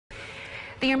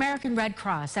The American Red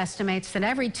Cross estimates that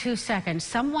every 2 seconds,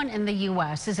 someone in the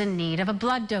U.S. is in need of a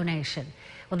blood donation.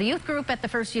 Well, the youth group at the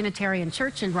First Unitarian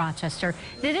Church in Rochester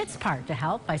did its part to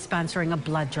help by sponsoring a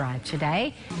blood drive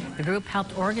today. The group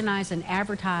helped organize and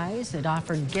advertise. It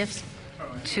offered gifts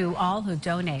to all who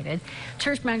donated.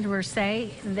 Church members say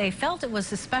they felt it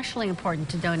was especially important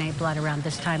to donate blood around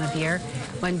this time of year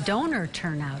when donor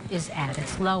turnout is at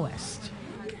its lowest.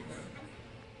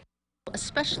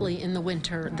 Especially in the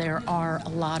winter, there are a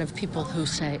lot of people who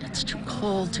say it's too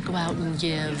cold to go out and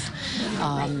give.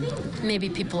 Maybe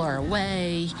people are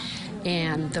away,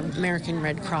 and the American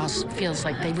Red Cross feels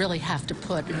like they really have to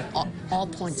put an all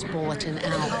points bulletin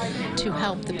out to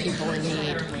help the people in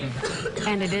need.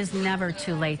 And it is never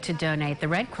too late to donate. The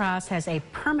Red Cross has a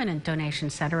permanent donation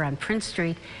center on Prince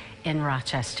Street in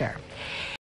Rochester.